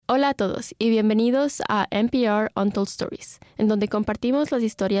Hola a todos y bienvenidos a NPR Untold Stories, en donde compartimos las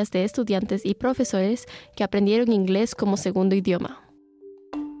historias de estudiantes y profesores que aprendieron inglés como segundo idioma.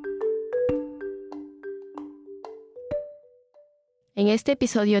 En este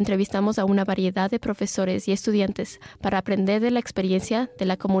episodio entrevistamos a una variedad de profesores y estudiantes para aprender de la experiencia de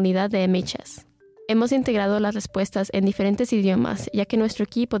la comunidad de MHS. Hemos integrado las respuestas en diferentes idiomas, ya que nuestro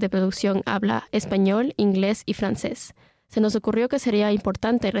equipo de producción habla español, inglés y francés. Se nos ocurrió que sería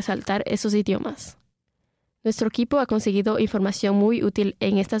importante resaltar esos idiomas. Nuestro equipo ha conseguido información muy útil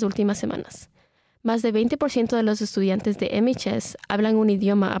en estas últimas semanas. Más de 20% de los estudiantes de MHS hablan un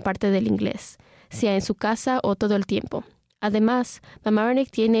idioma aparte del inglés, sea en su casa o todo el tiempo. Además,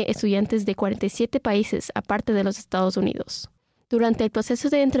 Mamaroneck tiene estudiantes de 47 países aparte de los Estados Unidos. Durante el proceso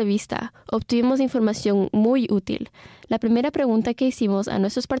de entrevista, obtuvimos información muy útil. La primera pregunta que hicimos a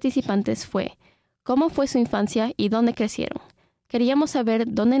nuestros participantes fue: ¿cómo fue su infancia y dónde crecieron? Queríamos saber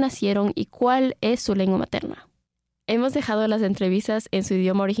dónde nacieron y cuál es su lengua materna. Hemos dejado las entrevistas en su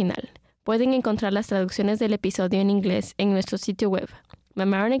idioma original. Pueden encontrar las traducciones del episodio en inglés en nuestro sitio web,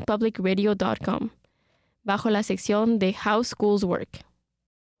 mamaroneckpublicradio.com, bajo la sección de How Schools Work.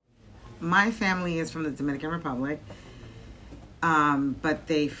 My family is from the Dominican Republic, but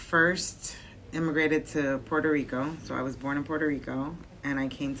they first immigrated to Puerto Rico. So I was born in Puerto Rico, and I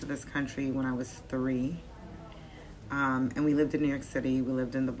came to this country when I was 3. And we lived in New York City. We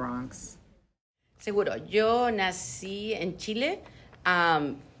lived in the Bronx. Seguro. Yo nací en Chile,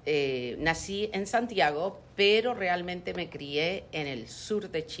 nací en Santiago, pero realmente me crié en el sur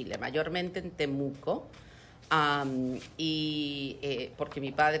de Chile, mayormente en Temuco, porque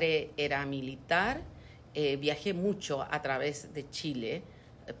mi padre era militar. Viajé mucho a través de Chile,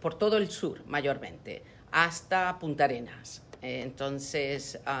 por todo el sur mayormente, hasta Punta Arenas.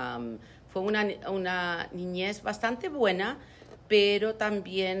 Entonces, fue una niñez bastante buena, pero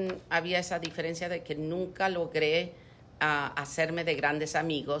también había esa diferencia de que nunca logré hacerme de grandes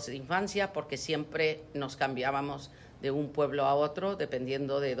amigos de infancia, porque siempre nos cambiábamos de un pueblo a otro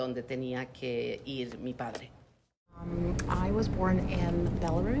dependiendo de dónde tenía que ir mi padre. I was born in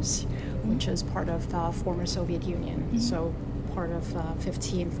Belarus, which is part of the former Soviet Union, so part of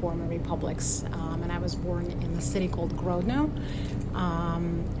 15 former republics. And I was born in a city called Grodno,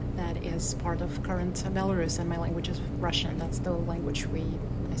 that is part of current Belarus, and my language is Russian. That's the language I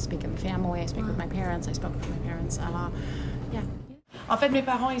speak in the family. I speak with my parents. I spoke with my parents. Yeah. En fait, mes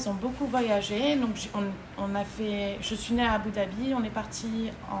parents, ils ont beaucoup voyagé. Donc, je suis née à Abu Dhabi. On est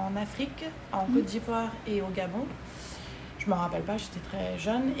parti en Afrique, en Côte d'Ivoire et au Gabon. Je me rappelle pas, j'étais très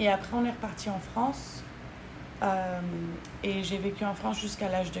jeune. Et après, on est reparti en France. Et j'ai vécu en France jusqu'à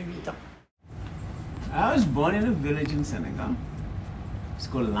l'âge de 8 ans. I was born in a village in Senegal. It's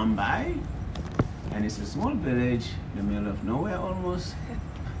called Lambaye. And it's a small village in the middle of nowhere almost.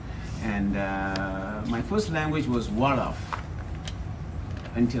 And my first language was Wolof.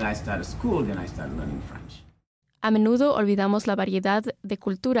 Until I started school, then I started learning French. A menudo olvidamos la variedad de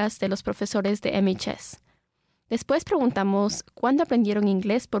culturas de los profesores de MHS. Después preguntamos cuándo aprendieron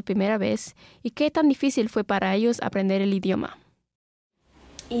inglés por primera vez y qué tan difícil fue para ellos aprender el idioma.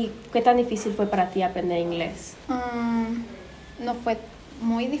 ¿Y qué tan difícil fue para ti aprender inglés? No fue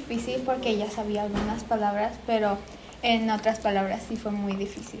muy difícil porque ya sabía algunas palabras, pero en otras palabras sí fue muy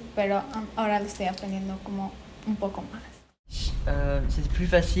difícil. Pero ahora lo estoy aprendiendo como un poco más. C'est plus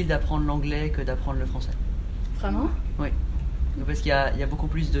facile d'apprendre l'anglais que d'apprendre le français. Vraiment? Oui. Parce qu'il y a beaucoup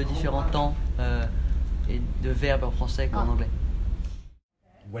plus de différents temps et de verbes en français qu'en anglais.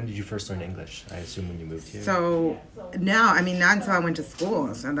 When did you first learn English? I assume when you moved here. So not until I went to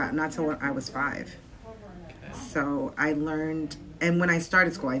school. So not until I was 5. Okay. So I learned, and when I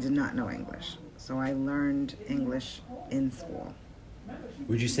started school, I did not know English. So I learned English in school.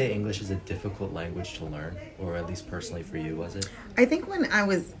 Would you say English is a difficult language to learn, or at least personally for you, was it? I think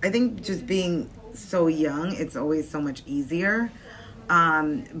just being so young, it's always so much easier.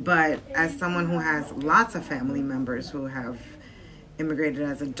 But as someone who has lots of family members who have immigrated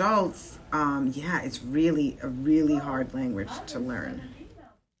as adults, it's really a really hard language to learn.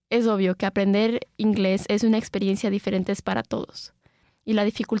 Es obvio que aprender inglés es una experiencia diferente para todos. Y la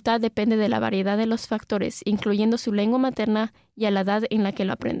dificultad depende de la variedad de los factores, incluyendo su lengua materna y a la edad en la que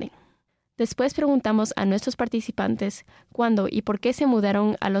lo aprenden. Después preguntamos a nuestros participantes cuándo y por qué se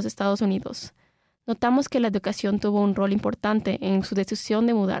mudaron a los Estados Unidos. Notamos que la educación tuvo un rol importante en su decisión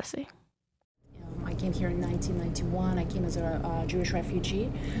de mudarse. I came here in 1991. I came as a Jewish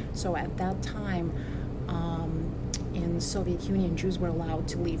refugee. So at that time, in the Soviet Union, Jews were allowed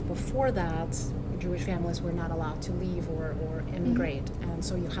to leave. Before that, Jewish families were not allowed to leave or immigrate. And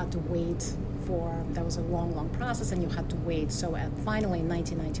so you had to wait that was a long process, and you had to wait. So finally, in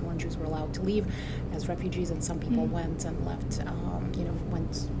 1991, Jews were allowed to leave as refugees, and some people went and left,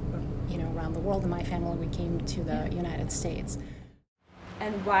 around the world. In my family, we came to the United States.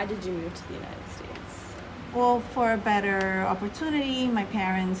 And why did you move to the United States? Well, for a better opportunity. My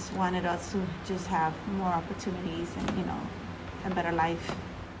parents wanted us to just have more opportunities and, a better life.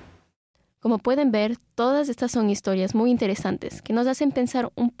 Como pueden ver, todas estas son historias muy interesantes que nos hacen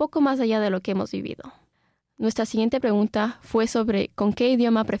pensar un poco más allá de lo que hemos vivido. Nuestra siguiente pregunta fue sobre con qué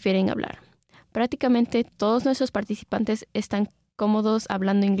idioma prefieren hablar. Prácticamente todos nuestros participantes están cómodos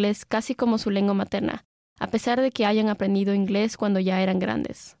hablando inglés casi como su lengua materna, a pesar de que hayan aprendido inglés cuando ya eran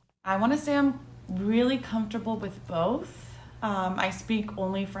grandes. I want to say I'm really comfortable with both. I speak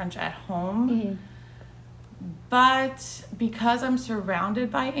only French at home. But because I'm surrounded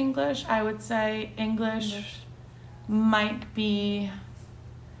by English, I would say English might be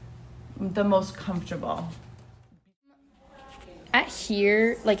the most comfortable. At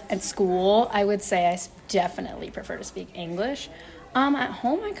here, at school, I would say I definitely prefer to speak English. At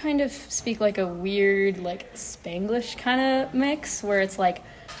home, I kind of speak a weird, Spanglish kind of mix, where it's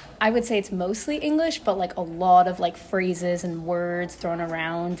I would say it's mostly English, but a lot of phrases and words thrown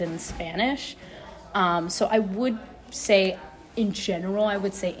around in Spanish. So I would say, in general, I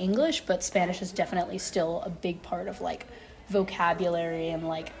would say English, but Spanish is definitely still a big part of vocabulary and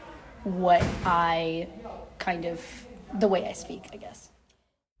what I the way I speak, I guess.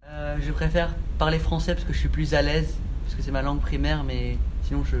 Je préfère parler français parce que je suis plus à l'aise, parce que c'est ma langue primaire, mais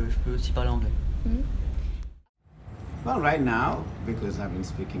sinon je peux aussi parler anglais. Well, right now, because I've been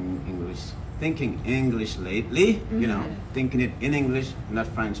thinking English lately, thinking it in English, not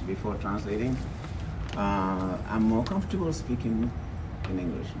French before translating, I'm more comfortable speaking in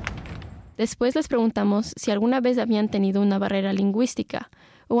English. Después les preguntamos si alguna vez habían tenido una barrera lingüística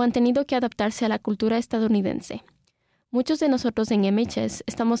o han tenido que adaptarse a la cultura estadounidense. Muchos de nosotros en MHS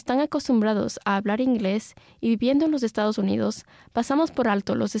estamos tan acostumbrados a hablar inglés y viviendo en los Estados Unidos, pasamos por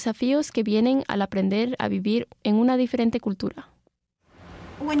alto los desafíos que vienen al aprender a vivir en una diferente cultura.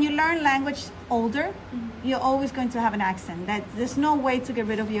 When you learn language older, you're always going to have an accent. There's no way to get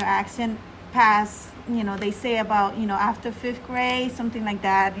rid of your accent past, they say about, after 5th grade, something like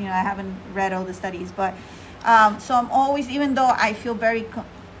that. I haven't read all the studies, but so I'm always, even though I feel very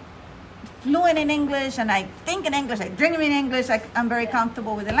fluent in English and I think in English, I dream in English, I'm very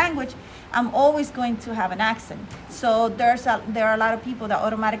comfortable with the language, I'm always going to have an accent. So there are a lot of people that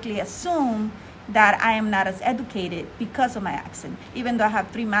automatically assume that I am not as educated because of my accent. Even though I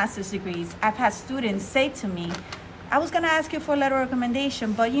have 3 master's degrees, I've had students say to me, I was going to ask you for a letter of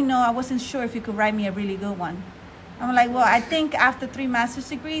recommendation, but I wasn't sure if you could write me a really good one. I'm like, well, I think after 3 master's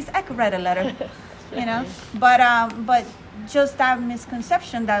degrees, I could write a letter, But just that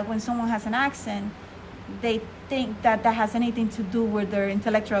misconception that when someone has an accent, they think that has anything to do with their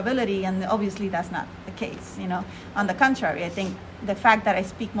intellectual ability, and obviously that's not the case, On the contrary, I think the fact that I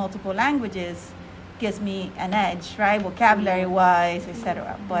speak multiple languages gives me an edge, right, vocabulary-wise,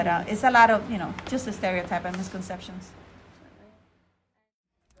 etc. But it's a lot of, just a stereotype and misconceptions.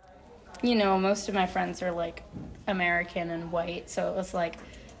 Most of my friends are American and white, so it was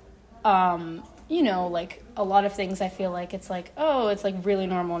a lot of things I feel it's it's really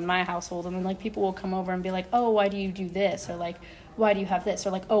normal in my household, and then people will come over and be oh, why do you do this, or why do you have this,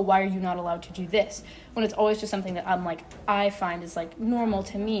 or oh, why are you not allowed to do this, when it's always just something that I'm I find is normal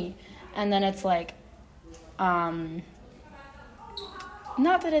to me. And then it's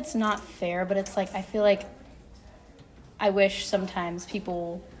not that it's not fair, but it's I feel I wish sometimes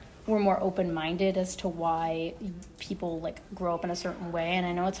people were more open-minded as to why people grow up in a certain way. And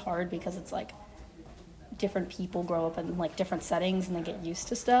I know it's hard because it's different people grow up in different settings and they get used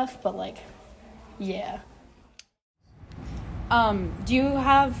to stuff, but yeah. Do you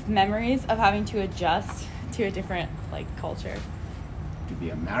have memories of having to adjust to a different culture? To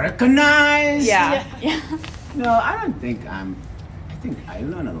be Americanized? Yeah. No, I don't think I think I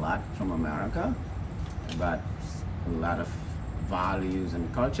learned a lot from America about a lot of values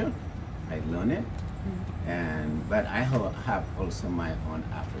and culture. I learned it, but I have also my own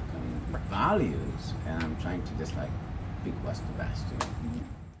African values, and I'm trying to just pick what's the best.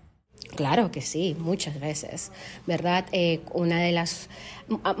 Claro que sí, muchas veces, ¿verdad? Una de las,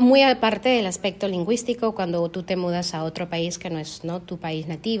 muy aparte del aspecto lingüístico, cuando tú te mudas a otro país que no es tu país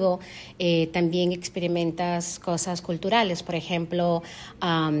nativo, también experimentas cosas culturales. Por ejemplo,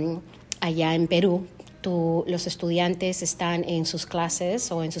 allá en Perú, los estudiantes están en sus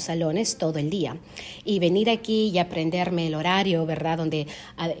clases o en sus salones todo el día. Y venir aquí y aprenderme el horario, ¿verdad?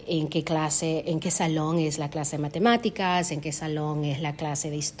 En qué salón es la clase de matemáticas, en qué salón es la clase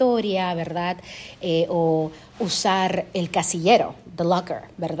de historia, ¿verdad? O usar el casillero, the locker,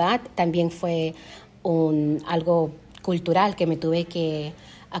 ¿verdad? También fue algo cultural que me tuve que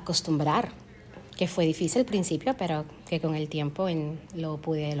acostumbrar, que fue difícil al principio, pero que con el tiempo lo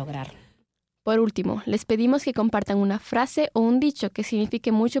pude lograr. Por último, les pedimos que compartan una frase o un dicho que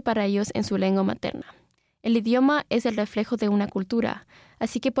signifique mucho para ellos en su lengua materna. El idioma es el reflejo de una cultura,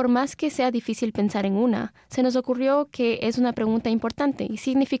 así que por más que sea difícil pensar en una, se nos ocurrió que es una pregunta importante y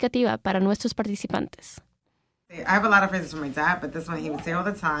significativa para nuestros participantes. I have a lot of phrases from my dad, but this one he would say all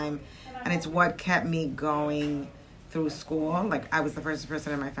the time, and it's what kept me going through school. Like, I was the first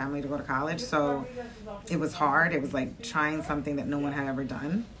person in my family to go to college, so it was hard. It was like trying something that no one had ever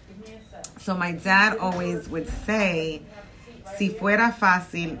done. So my dad always would say, si fuera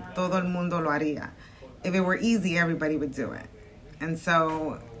fácil, todo el mundo lo haría. If it were easy, everybody would do it. And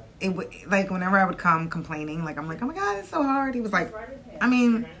so it would, like, whenever I would come complaining, like, I'm like, oh my God, it's so hard. He was like, I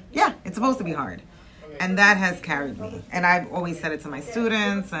mean, yeah, it's supposed to be hard. And that has carried me. And I've always said it to my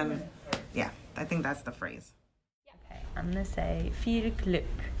students, and yeah, I think that's the phrase. Okay, I'm going to say viel Glück,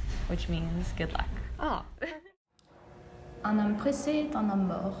 which means good luck. Oh. Un homme pressé est un homme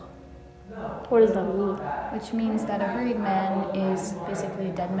mort. What does that mean? Which means that a hurried man is basically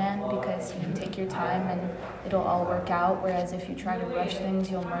a dead man because you take your time and it'll all work out, whereas if you try to rush things,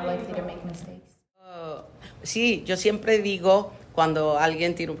 you're more likely to make mistakes. Sí, yo siempre digo, cuando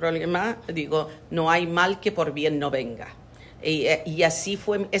alguien tiene un problema, digo, no hay mal que por bien no venga. Y así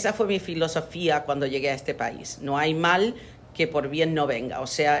fue, esa fue mi filosofía cuando llegué a este país. No hay mal que por bien no venga. O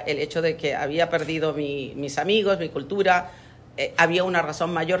sea, el hecho de que había perdido mis amigos, mi cultura, había una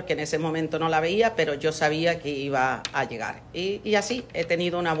razón mayor que en ese momento no la veía, pero yo sabía que iba a llegar. Y así he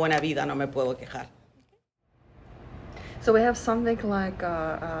tenido una buena vida, no me puedo quejar. So we have something like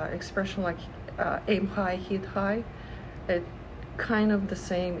expression like aim high, hit high. It kind of the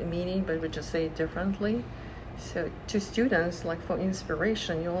same meaning, but we just say it differently. So to students, like for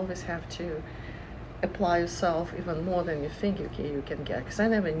inspiration, you always have to apply yourself even more than you think you can get. Because I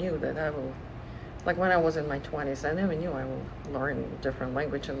never knew that I will, like when I was in my 20s, I never knew I will learn a different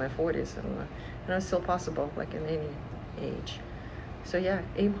language in my 40s. And it's still possible, like in any age. So yeah,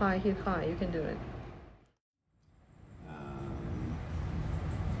 aim high, hit high, you can do it.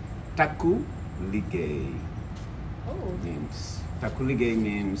 Taku ligay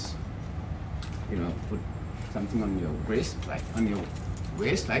means, you know, put something on your wrist, like on your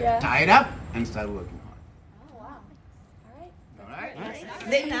waist, like tie it up and start working hard. Oh, wow. All right?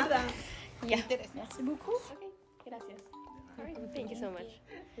 De nada. Yeah. Merci beaucoup. Okay. Gracias. All right. Thank you so much.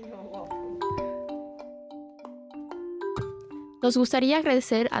 You're welcome. Nos gustaría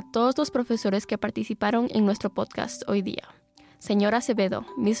agradecer a todos los profesores que participaron en nuestro podcast hoy día. Señora Acevedo,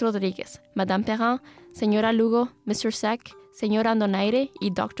 Miss Rodríguez, Madame Perrin, Señora Lugo, Mr. Sack, Señora Donaire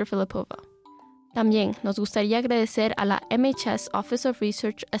y Dr. Filipova. También nos gustaría agradecer a la MHS Office of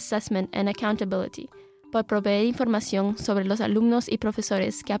Research, Assessment and Accountability por proveer información sobre los alumnos y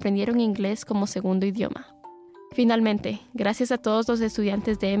profesores que aprendieron inglés como segundo idioma. Finalmente, gracias a todos los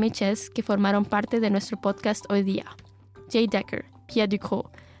estudiantes de MHS que formaron parte de nuestro podcast hoy día. Jay Decker, Pia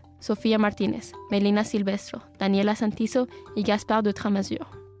Ducrot, Sofía Martínez, Melina Silvestro, Daniela Santizo y Gaspard de Tramasure.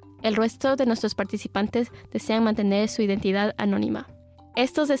 El resto de nuestros participantes desean mantener su identidad anónima.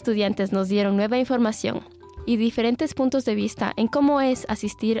 Estos estudiantes nos dieron nueva información y diferentes puntos de vista en cómo es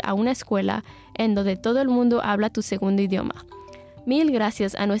asistir a una escuela en donde todo el mundo habla tu segundo idioma. Mil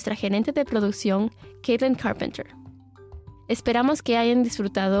gracias a nuestra gerente de producción, Caitlin Carpenter. Esperamos que hayan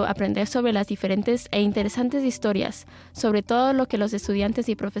disfrutado aprender sobre las diferentes e interesantes historias sobre todo lo que los estudiantes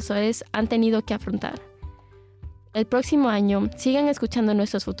y profesores han tenido que afrontar. El próximo año, sigan escuchando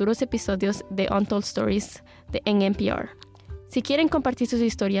nuestros futuros episodios de Untold Stories en NPR. Si quieren compartir sus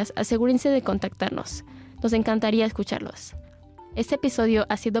historias, asegúrense de contactarnos. Nos encantaría escucharlos. Este episodio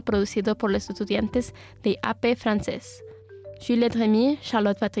ha sido producido por los estudiantes de AP Francés, Juliette Remy,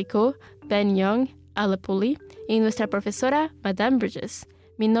 Charlotte Patricot, Ben Young, Ala Puli y nuestra profesora, Madame Bridges.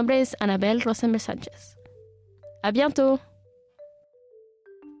 Mi nombre es Anabel Rosenberg Sánchez. ¡A bientôt!